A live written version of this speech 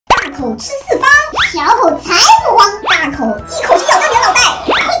口吃四方，小口才不慌，大口一口就咬掉你的脑袋，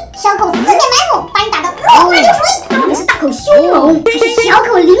小口四面埋伏，把你打得落花流水。到底是大口凶猛，还是小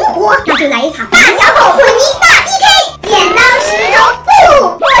口灵活？那就来一场大小口混泥大 PK， 剪刀石头布，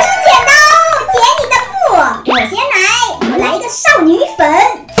我是剪刀，剪你的布。我先来，我来一个少女粉，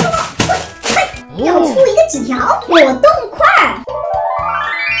要出一个纸条，果冻块。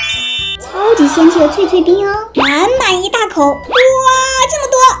超级鲜气的脆脆冰哦，满满一大口，哇，这么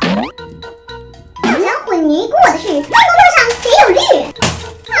多！要想混泥过得去，方头上得有绿。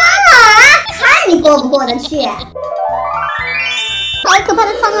看你过不过得去！好可怕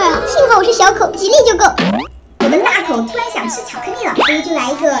的苍耳啊！幸好我是小口，吉利就够。我的大口突然想吃巧克力了，所以就来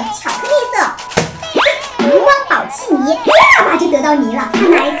一个巧克力色荧光宝气泥，啪啪就得到泥了。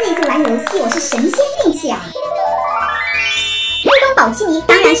看来这一次玩游戏我是神仙运气啊！荧光宝气泥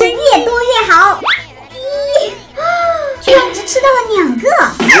当然是越多越好。咦，居然只吃到了2个！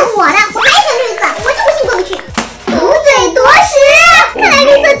看我的，我还选绿色，我就不信过不去。毒嘴夺食，看来绿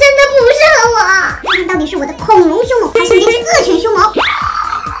色真的不适合我。看看到底是我的恐龙凶猛，还是这只恶犬凶猛？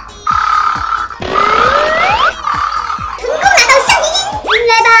成功拿到橡皮筋，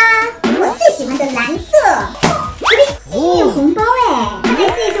来吧！我最喜欢的蓝色。有红包哎！看来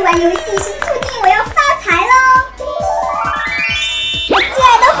这次玩游戏是注定我要发财喽！我寄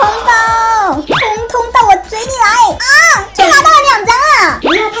来的红包，通通到我嘴里来啊！就拿到了2张啊！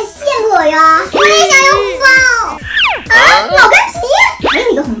不要太羡慕我哟！我也想要红包。老干皮，还有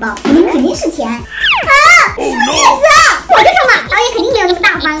一个红包，里面肯定是钱啊！什么意思啊？我就说嘛，导演肯定没有那么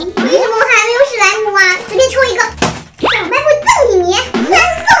大方。为什么我还没有史莱姆啊？随便抽一个，小卖部赠你泥，3送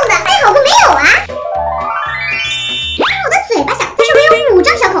的，还好过没有啊！看我的嘴巴小，但是我有5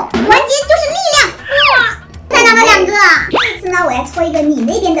张小口，团结就是力量！哇，再拿到2个。这次呢，我来抽一个你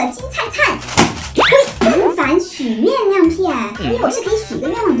那边的金灿灿。正反许愿亮片，因为我是可以许一个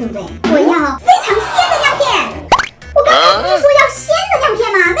愿望，对不对？我要非常鲜的亮片。我刚才不是说要鲜的亮片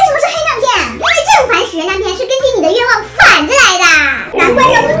吗？为什么是黑亮片？因为正反许愿亮片是根据你的愿望反着来的，难怪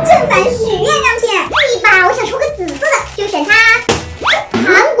叫做正反许愿亮片。对吧？我想抽个紫色的，就选它。韩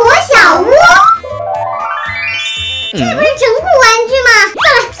国小屋，这不是整蛊玩具吗？算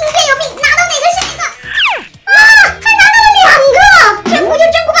了，听天由命，拿到哪个是哪个。啊，还拿到了2个，整蛊就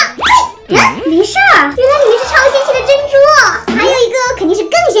整蛊吧。没事儿，原来里面是超仙气的珍珠，还有一个肯定是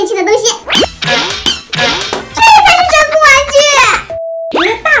更仙气的东西。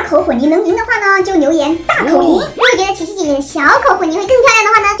混泥能赢的话呢，就留言大口赢；如果觉得琪琪姐姐小口混泥会更漂亮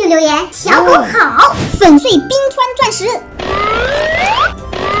的话呢，就留言小口好。粉碎冰川钻石，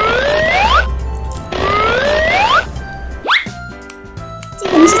这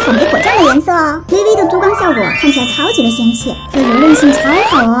肯定是草莓果酱的颜色哦，微微的珠光效果，看起来超级的仙气，这柔韧性超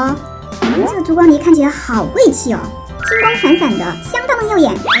好哦。这个珠光泥看起来好贵气哦。金光闪闪的，相当的耀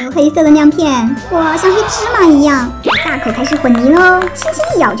眼，还有黑色的亮片，哇，像黑芝麻一样。大口开始混泥喽，轻轻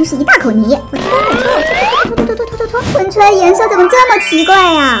一咬就是一大口泥。我搓，混出来的颜色怎么这么奇怪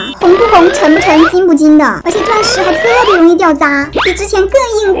呀？红不红，沉不沉，金不金的，而且钻石还特别容易掉渣，比之前更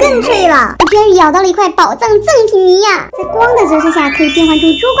硬更脆了。我居然咬到了一块宝藏赠品泥呀！在光的折射下可以变换出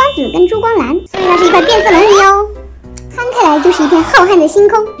珠光紫跟珠光蓝，所以它是一块变色龙泥哦。摊开来就是一片浩瀚的星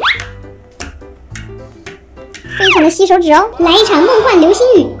空。非常的吸手指哦，来一场梦幻流星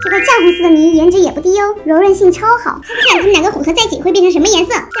雨。这块酱红色的泥颜值也不低哦，柔韧性超好。猜猜看它们2个混合在一起会变成什么颜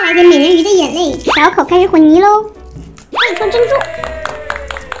色？再来点美人鱼的眼泪。小口开始混泥喽，还有一颗珍珠。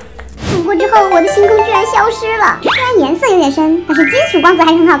混过之后，我的星空居然消失了。虽然颜色有点深，但是金属光泽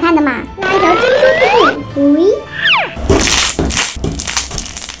还是很好看的嘛。拉一条珍珠瀑布，喂。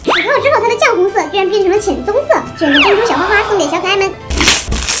洗过之后，它的酱红色居然变成了浅棕色。选个珍珠小花花送给小可爱们。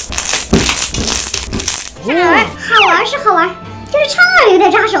苍耳，好玩是好玩，就是苍耳有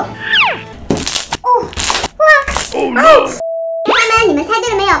点扎手。哦，哇，哦！小伙伴们，你们猜对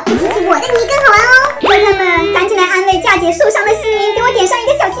了没有？比起我的泥更好玩哦！小伙伴们，赶紧来安慰嫁姐受伤的心灵，给我点上一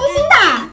个